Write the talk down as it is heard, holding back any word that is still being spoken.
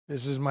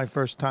This is my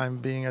first time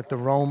being at the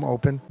Rome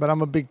Open, but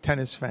I'm a big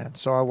tennis fan,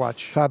 so I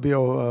watch.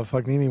 Fabio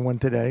Fognini won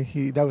today.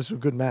 That was a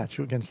good match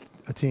against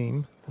a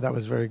team. That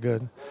was very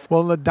good.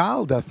 Well,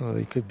 Nadal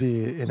definitely could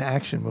be in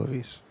action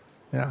movies.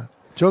 Yeah.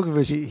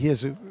 Djokovic, he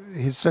has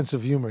his sense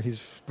of humor.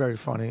 He's very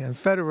funny. And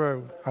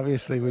Federer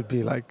obviously would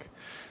be like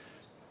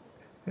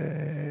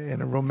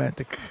in a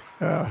romantic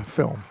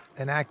film.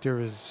 An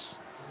actor is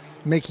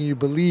making you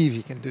believe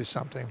you can do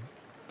something,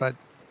 but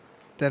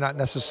they're not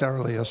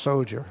necessarily a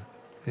soldier.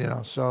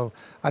 So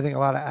I think a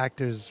lot of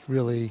actors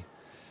really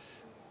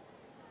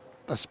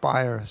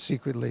aspire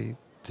secretly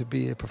to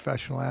be a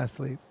professional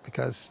athlete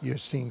because you're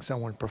seeing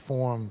someone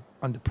perform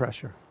under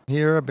pressure.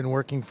 Here I've been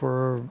working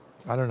for,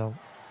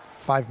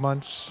 5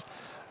 months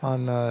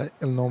on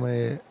Il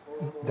Nome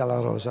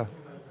della Rosa.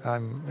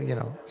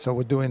 So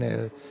we're doing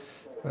a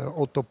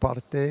 8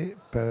 parte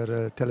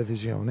per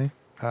televisione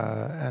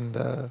and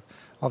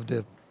of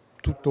the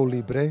Tutto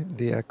Libre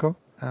di Ecco.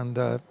 And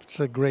it's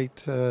a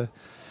great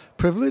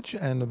privilege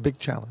and a big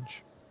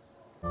challenge.